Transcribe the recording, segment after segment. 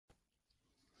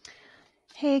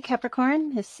Hey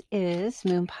Capricorn, this is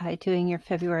Moonpie doing your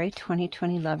February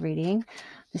 2020 love reading.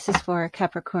 This is for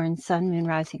Capricorn, Sun, Moon,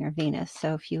 Rising, or Venus.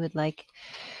 So if you would like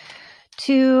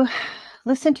to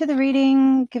listen to the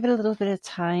reading, give it a little bit of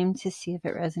time to see if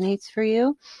it resonates for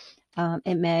you.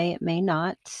 It may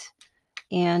not.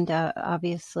 And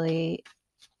obviously,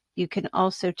 you can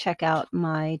also check out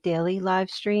my daily live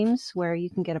streams where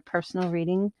you can get a personal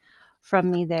reading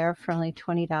from me there for only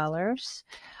 $20.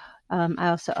 I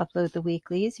also upload the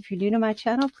weeklies. If you're new to my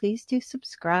channel, please do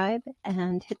subscribe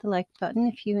and hit the like button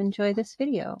if you enjoy this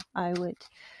video. I would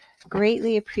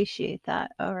greatly appreciate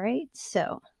that. All right,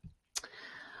 so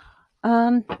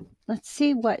let's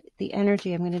see what the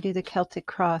energy, I'm going to do the Celtic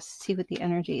cross, see what the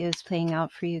energy is playing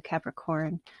out for you,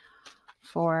 Capricorn,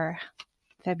 for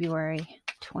February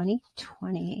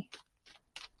 2020.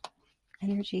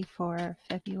 Energy for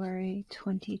February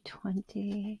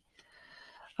 2020.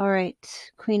 All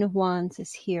right, Queen of Wands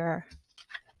is here.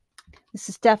 This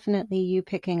is definitely you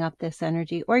picking up this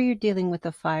energy, or you're dealing with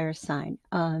a fire sign.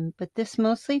 But this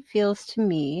mostly feels to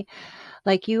me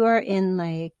like you are in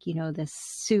this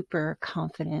super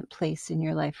confident place in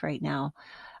your life right now.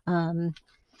 I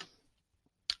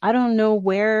don't know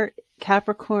where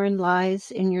Capricorn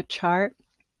lies in your chart.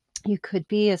 You could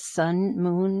be a sun,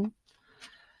 moon,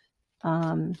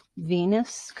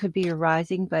 Venus could be your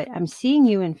rising, but I'm seeing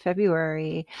you in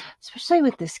February, especially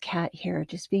with this cat here,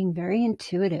 just being very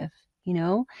intuitive.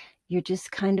 You're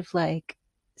just kind of like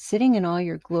sitting in all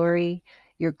your glory.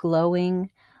 You're glowing.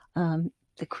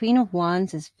 The Queen of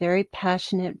Wands is very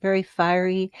passionate, very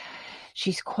fiery.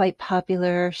 She's quite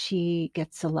popular. She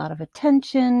gets a lot of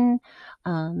attention.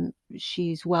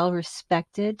 She's well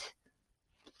respected.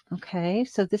 Okay,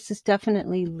 so this is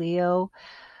definitely Leo,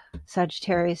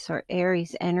 Sagittarius, or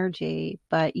Aries energy,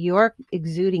 but you're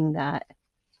exuding that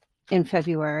in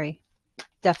February.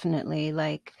 Definitely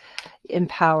like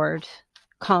empowered,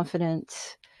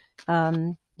 confident.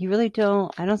 I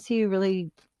don't see you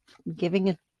really giving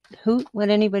a hoot what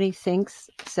anybody thinks,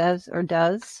 says, or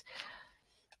does.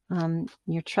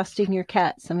 You're trusting your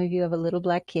cat. Some of you have a little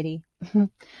black kitty,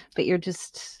 but you're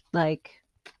just like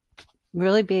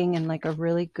really being in like a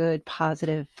really good,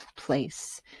 positive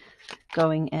place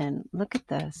going in. Look at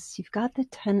this. You've got the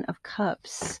 10 of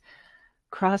Cups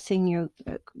crossing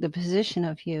the position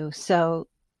of you. So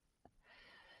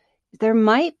there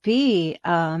might be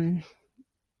an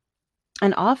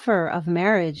offer of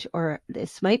marriage, or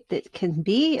that can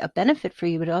be a benefit for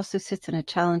you, but it also sits in a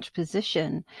challenged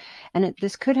position. And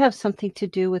this could have something to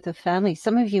do with a family.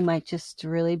 Some of you might just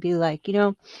really be like,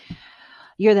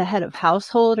 you're the head of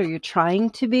household, or you're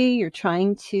trying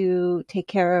to take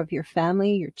care of your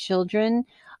family, your children,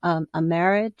 a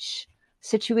marriage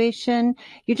situation.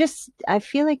 I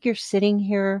feel like you're sitting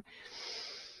here.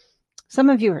 Some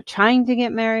of you are trying to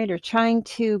get married or trying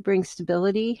to bring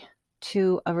stability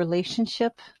to a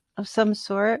relationship of some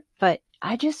sort, but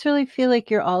I just really feel like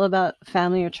you're all about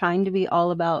family, or trying to be all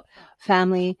about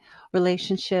family,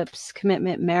 relationships,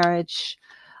 commitment, marriage.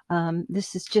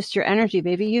 This is just your energy,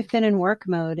 baby. You've been in work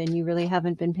mode and you really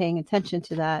haven't been paying attention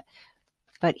to that.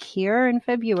 But here in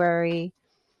February,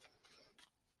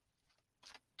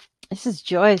 this is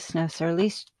joyousness, or at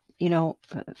least,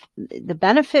 the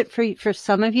benefit for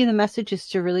some of you, the message is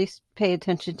to really pay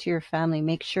attention to your family.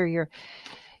 Make sure your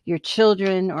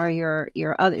children, or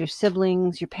your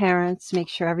siblings, your parents, make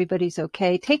sure everybody's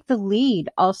okay. Take the lead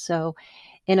also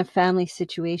in a family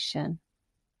situation.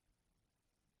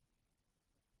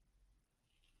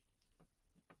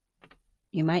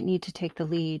 You might need to take the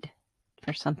lead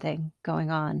for something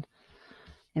going on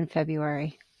in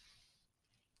February.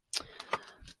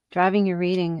 Driving your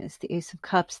reading is the Ace of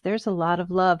Cups. There's a lot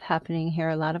of love happening here,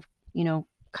 a lot of,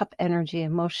 cup energy,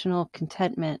 emotional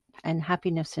contentment, and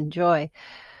happiness and joy.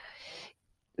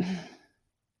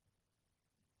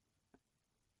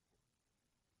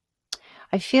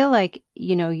 I feel like,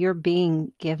 you're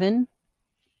being given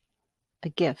a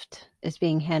gift, is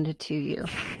being handed to you.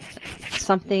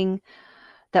 Something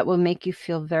that will make you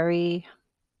feel very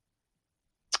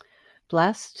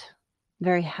blessed,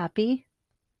 very happy.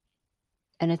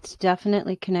 And it's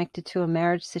definitely connected to a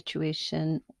marriage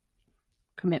situation,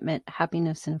 commitment,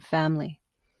 happiness, and family.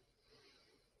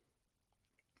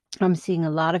 I'm seeing a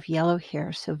lot of yellow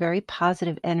here, so very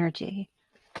positive energy.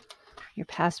 Your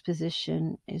past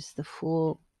position is the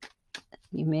Fool.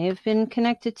 You may have been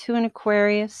connected to an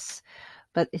Aquarius,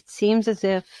 but it seems as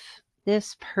if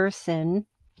this person,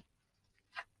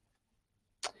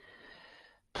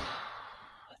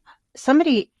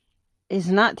 somebody is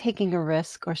not taking a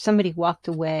risk, or somebody walked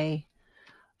away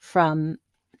from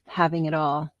having it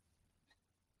all.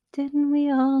 Didn't we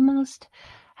almost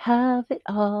have it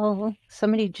all.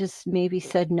 Somebody just maybe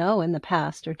said no in the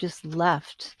past, or just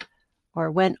left, or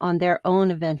went on their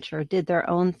own adventure, did their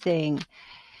own thing.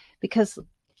 Because,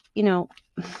 you know,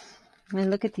 when I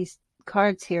look at these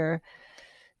cards here,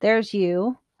 there's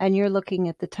you, and you're looking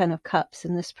at the 10 of Cups,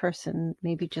 and this person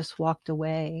maybe just walked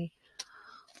away.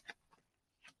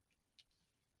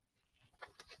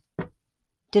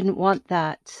 Didn't want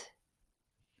that.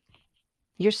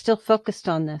 You're still focused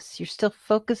on this. You're still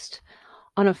focused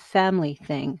on a family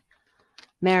thing,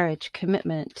 marriage,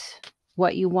 commitment,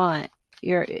 what you want.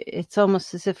 It's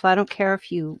almost as if I don't care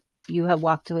if you have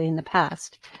walked away in the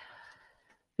past,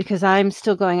 because I'm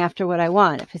still going after what I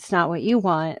want. If it's not what you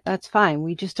want, that's fine.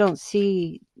 We just don't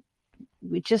see,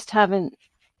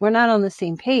 we're not on the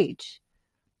same page,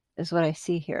 is what I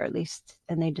see here, at least.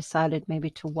 And they decided maybe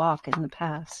to walk in the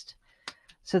past.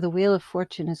 So the Wheel of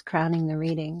Fortune is crowning the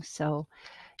reading. So,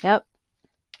 yep,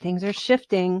 things are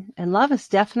shifting, and love is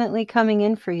definitely coming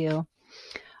in for you,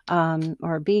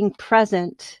 or being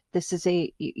present. This is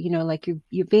like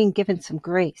you're being given some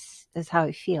grace, is how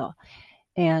I feel.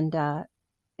 And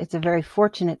it's a very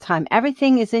fortunate time.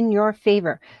 Everything is in your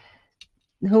favor.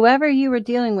 Whoever you were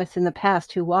dealing with in the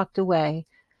past who walked away,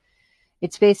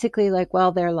 it's basically like,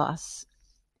 well, their loss.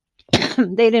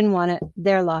 They didn't want it.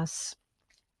 Their loss.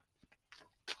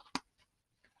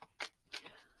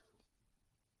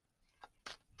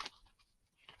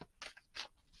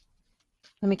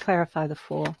 Let me clarify the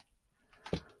Fool.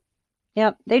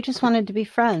 Yep, they just wanted to be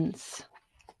friends.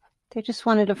 They just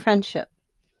wanted a friendship.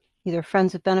 Either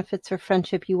friends with benefits or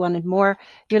friendship. You wanted more.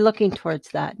 You're looking towards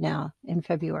that now in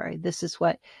February. This is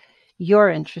what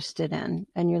you're interested in.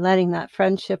 And you're letting that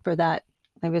friendship, or that,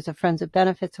 maybe it's a friends with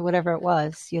benefits or whatever it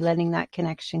was, you're letting that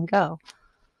connection go.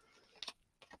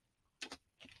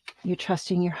 You're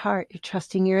trusting your heart. You're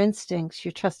trusting your instincts.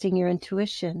 You're trusting your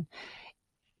intuition.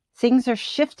 Things are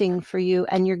shifting for you,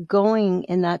 and you're going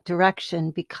in that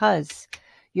direction because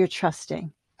you're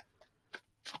trusting.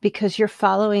 Because you're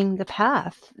following the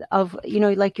path of,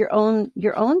 like your own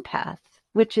path,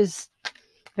 which is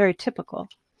very typical.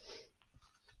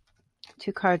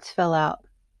 2 cards fell out.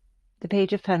 The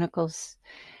Page of Pentacles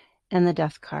and the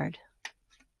Death card.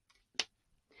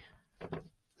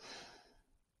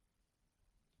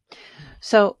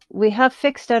 So we have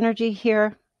fixed energy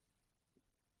here.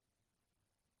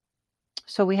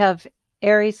 So we have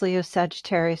Aries, Leo,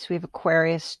 Sagittarius. We have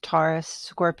Aquarius, Taurus,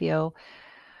 Scorpio,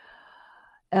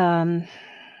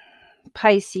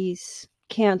 Pisces,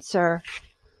 Cancer.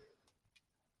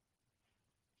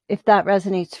 If that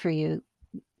resonates for you,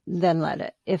 then let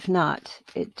it. If not,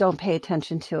 don't pay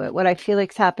attention to it. What I feel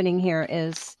like's happening here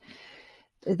is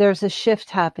there's a shift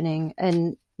happening,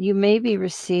 and you may be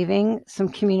receiving some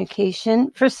communication,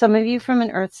 for some of you from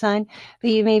an earth sign,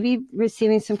 but you may be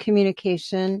receiving some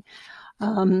communication.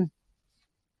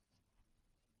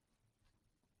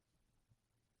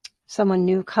 Someone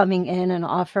new coming in, an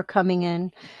offer coming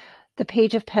in. The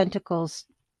Page of Pentacles,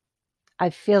 I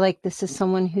feel like this is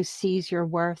someone who sees your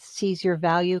worth, sees your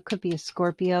value. Could be a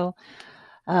Scorpio.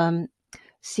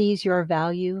 Sees your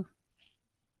value,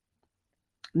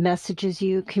 messages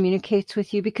you, communicates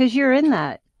with you, because you're in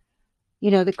that.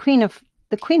 The Queen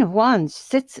of Wands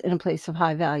sits in a place of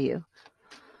high value.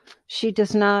 She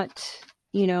does not,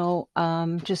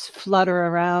 just flutter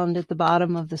around at the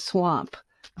bottom of the swamp.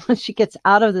 She gets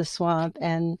out of the swamp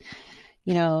and,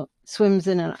 swims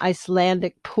in an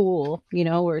Icelandic pool,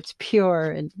 where it's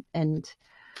pure and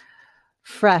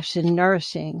fresh and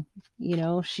nourishing.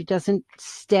 She doesn't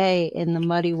stay in the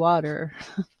muddy water.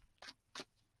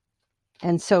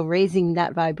 And so raising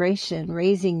that vibration,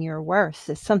 raising your worth,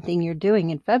 is something you're doing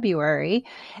in February.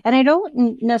 And I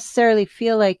don't necessarily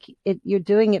feel like you're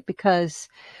doing it because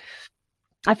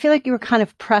I feel like you were kind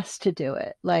of pressed to do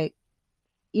it. Like,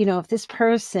 if this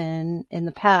person in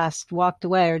the past walked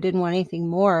away or didn't want anything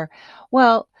more,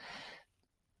 well,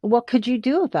 what could you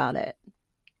do about it?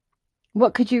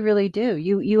 What could you really do?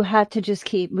 You had to just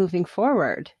keep moving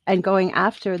forward and going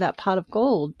after that pot of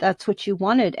gold. That's what you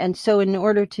wanted. And so in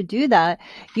order to do that,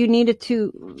 you needed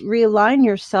to realign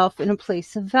yourself in a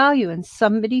place of value. And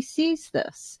somebody sees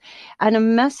this and a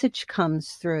message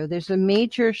comes through. There's a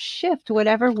major shift.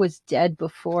 Whatever was dead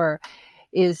before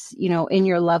is, in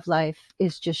your love life,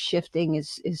 is just shifting,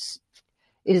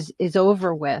 is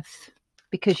over with,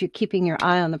 because you're keeping your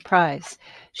eye on the prize.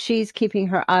 She's keeping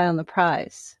her eye on the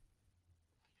prize.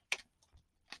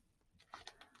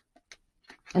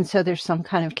 And so there's some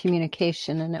kind of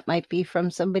communication, and it might be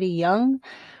from somebody young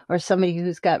or somebody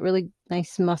who's got really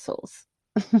nice muscles.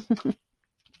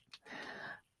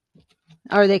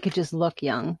 Or they could just look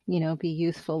young, be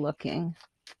youthful looking.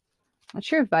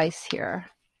 What's your advice here?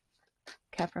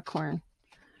 Capricorn.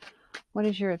 What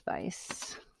is your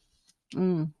advice?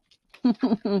 You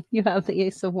have the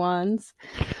Ace of Wands.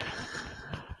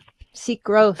 Seek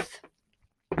growth.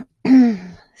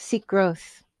 Seek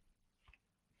growth.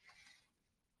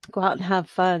 Go out and have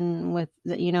fun with,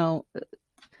 this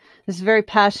is a very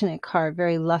passionate card,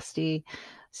 very lusty.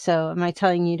 So am I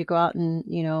telling you to go out and,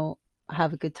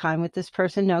 have a good time with this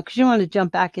person? No, because you want to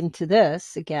jump back into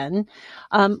this again.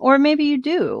 Or maybe you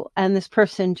do, and this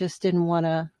person just didn't want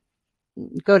to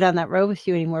go down that road with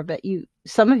you anymore, but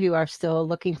some of you are still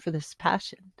looking for this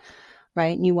passion,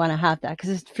 right? And you want to have that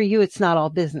because for you, it's not all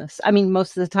business. I mean,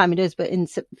 most of the time it is, but in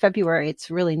February, it's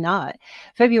really not.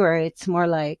 February, it's more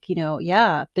like,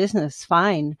 business,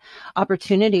 fine.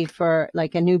 Opportunity for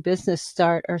like a new business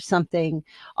start or something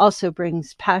also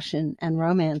brings passion and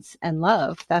romance and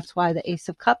love. That's why the Ace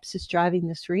of Cups is driving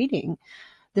this reading.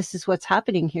 This is what's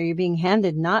happening here. You're being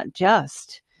handed not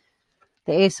just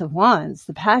the Ace of Wands,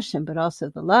 the passion, but also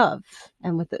the love.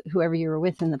 And with whoever you were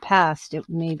with in the past,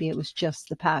 maybe it was just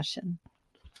the passion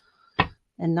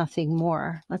and nothing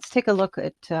more. Let's take a look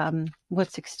at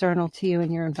what's external to you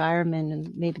in your environment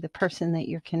and maybe the person that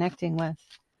you're connecting with.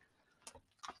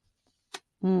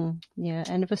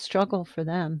 End of a struggle for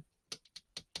them.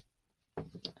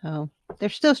 Oh, they're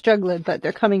still struggling, but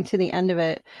they're coming to the end of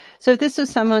it. So if this was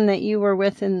someone that you were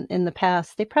with in the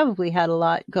past, they probably had a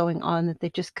lot going on that they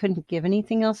just couldn't give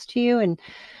anything else to you. And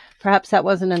perhaps that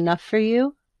wasn't enough for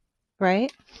you,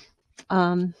 right?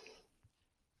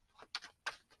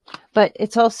 But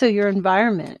it's also your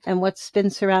environment and what's been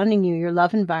surrounding you, your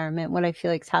love environment. What I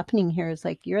feel like is happening here is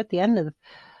like you're at the end of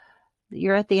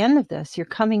this. You're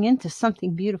coming into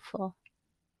something beautiful.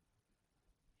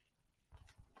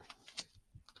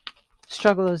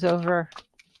 Struggle is over.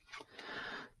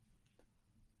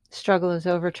 Struggle is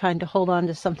over trying to hold on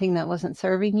to something that wasn't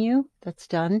serving you. That's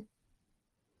done.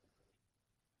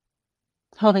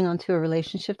 Holding on to a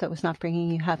relationship that was not bringing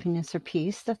you happiness or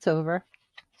peace. That's over.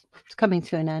 It's coming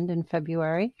to an end in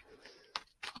February.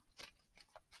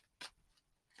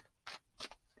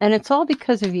 And it's all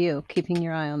because of you keeping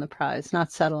your eye on the prize,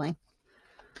 not settling.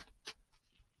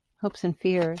 Hopes and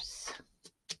fears.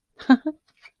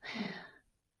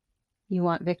 You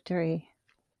want victory.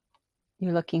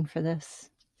 You're looking for this.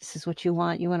 This is what you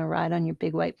want. You want to ride on your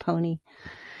big white pony,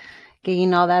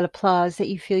 gain all that applause that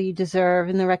you feel you deserve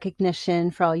and the recognition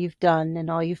for all you've done and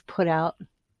all you've put out,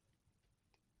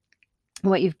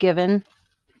 what you've given.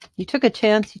 You took a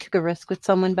chance, you took a risk with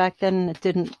someone back then,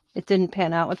 and it didn't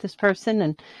pan out with this person,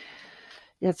 and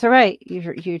it's all right.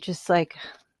 You're just like,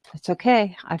 it's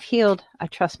okay. I've healed. I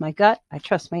trust my gut. I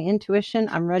trust my intuition.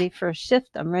 I'm ready for a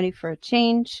shift. I'm ready for a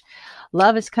change.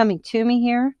 Love is coming to me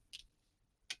here.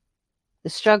 The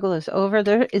struggle is over.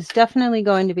 There is definitely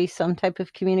going to be some type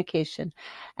of communication.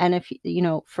 And if,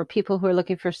 for people who are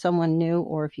looking for someone new,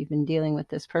 or if you've been dealing with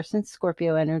this person,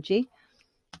 Scorpio energy,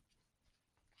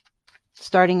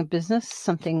 starting a business,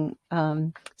 something,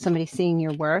 somebody seeing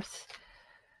your worth.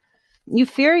 You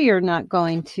fear you're not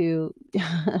going to,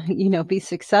 be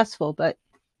successful, but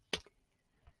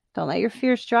don't let your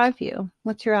fears drive you.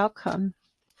 What's your outcome?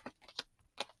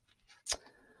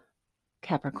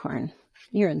 Capricorn,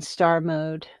 you're in star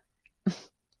mode.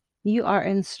 You are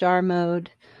in star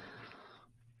mode.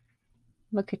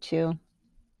 Look at you.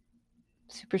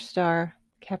 Superstar,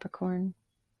 Capricorn.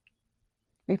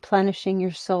 Replenishing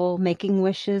your soul, making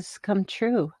wishes come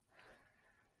true.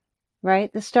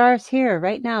 Right? The star is here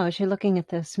right now as you're looking at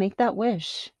this. Make that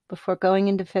wish before going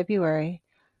into February.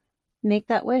 Make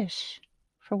that wish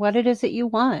for what it is that you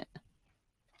want.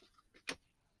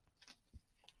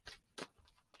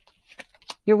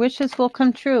 Your wishes will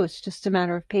come true. It's just a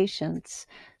matter of patience.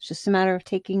 It's just a matter of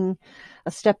taking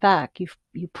a step back.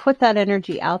 You put that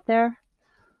energy out there.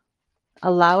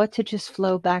 Allow it to just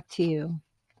flow back to you.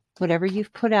 Whatever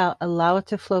you've put out, allow it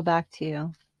to flow back to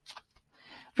you.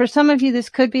 For some of you, this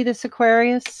could be this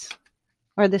Aquarius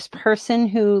or this person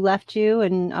who left you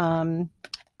and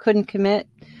couldn't commit.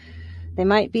 They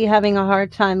might be having a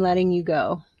hard time letting you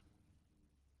go.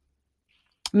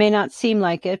 May not seem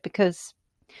like it because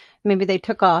maybe they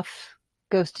took off,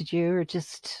 ghosted you, or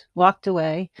just walked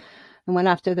away and went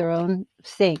after their own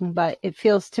thing. But it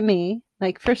feels to me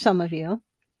like for some of you,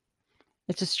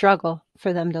 it's a struggle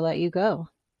for them to let you go.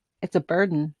 It's a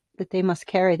burden that they must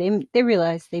carry. They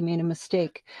realize they made a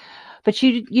mistake. But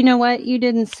you know what? You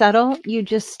didn't settle. You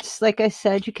just, like I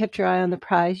said, you kept your eye on the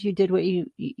prize. You did what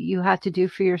you had to do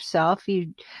for yourself.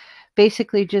 You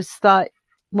basically just thought,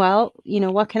 well,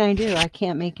 what can I do? I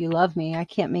can't make you love me. I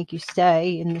can't make you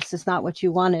stay. And this is not what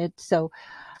you wanted. So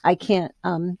I can't,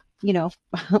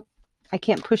 I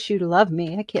can't push you to love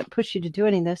me. I can't push you to do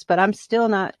any of this, but I'll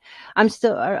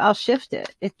shift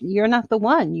it. You're not the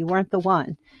one. You weren't the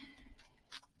one.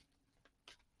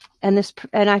 And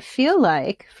I feel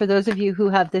like for those of you who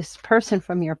have this person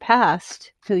from your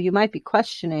past who you might be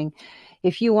questioning,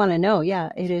 if you want to know, yeah,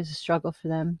 it is a struggle for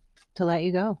them to let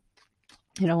you go.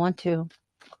 They don't want to.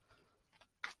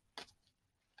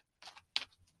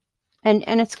 And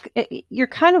you're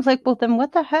kind of like, well, then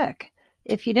what the heck?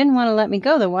 If you didn't want to let me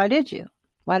go, then why did you?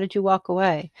 Why did you walk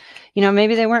away?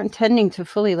 Maybe they weren't intending to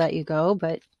fully let you go,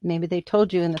 but maybe they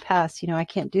told you in the past, I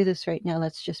can't do this right now.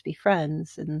 Let's just be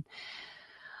friends. And,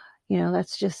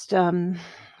 let's just find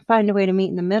a way to meet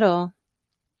in the middle.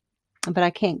 But I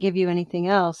can't give you anything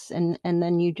else. And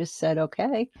then you just said,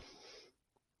 okay.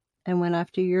 And went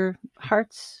after your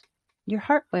heart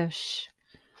wish.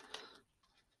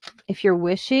 If you're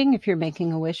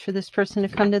making a wish for this person to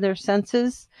come to their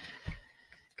senses,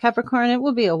 Capricorn, it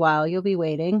will be a while. You'll be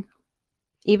waiting.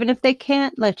 Even if they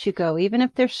can't let you go, even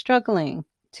if they're struggling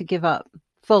to give up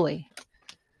fully,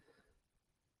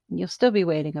 you'll still be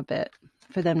waiting a bit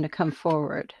for them to come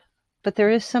forward. But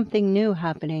there is something new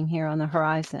happening here on the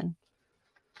horizon.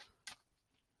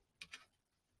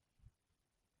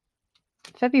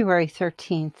 February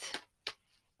 13th,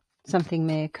 something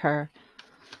may occur.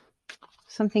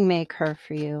 Something may occur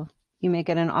for you. You may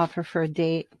get an offer for a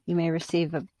date. You may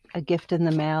receive a gift in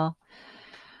the mail.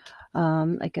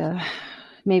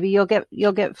 Maybe you'll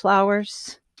get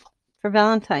flowers for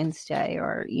Valentine's Day,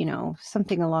 or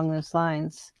something along those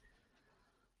lines.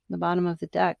 The bottom of the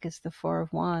deck is the Four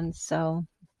of Wands, so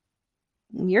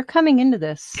you're coming into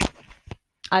this.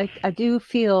 I do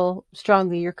feel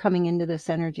strongly you're coming into this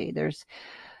energy.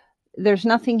 There's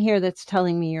nothing here that's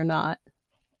telling me you're not.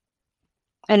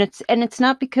 And it's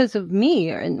not because of me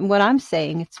and what I'm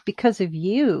saying. It's because of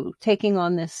you taking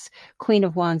on this Queen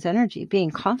of Wands energy,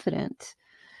 being confident,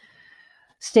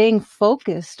 staying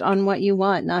focused on what you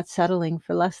want, not settling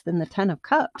for less than the 10 of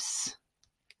Cups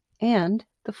and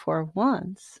the Four of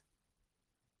Wands.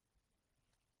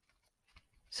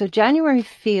 So January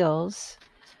feels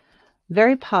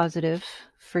very positive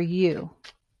for you.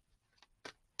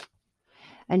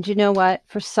 And you know what?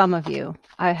 For some of you,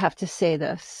 I have to say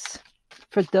this.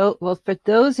 For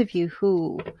those of you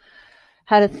who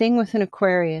had a thing with an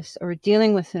Aquarius or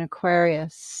dealing with an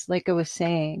Aquarius, like I was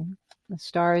saying, the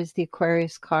star is the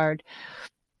Aquarius card.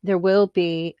 There will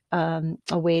be a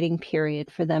waiting period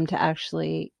for them to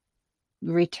actually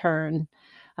return.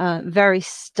 Very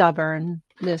stubborn,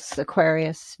 this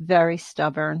Aquarius, very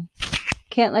stubborn.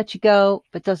 Can't let you go,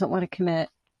 but doesn't want to commit.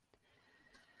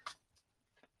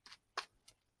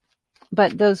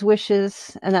 But those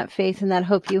wishes and that faith and that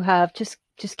hope you have, just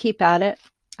keep at it.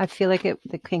 I feel like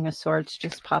the King of Swords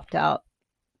just popped out.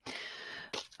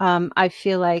 I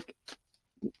feel like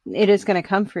it is going to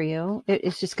come for you.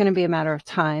 It's just going to be a matter of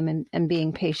time and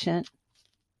being patient.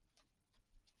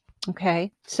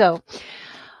 Okay, so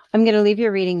I'm going to leave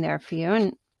your reading there for you.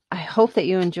 And I hope that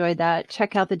you enjoyed that.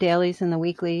 Check out the dailies and the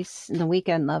weeklies and the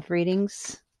weekend love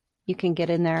readings. You can get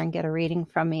in there and get a reading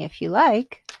from me if you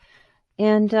like.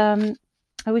 And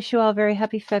I wish you all a very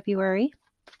happy February.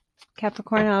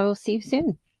 Capricorn, I will see you soon.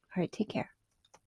 All right, take care.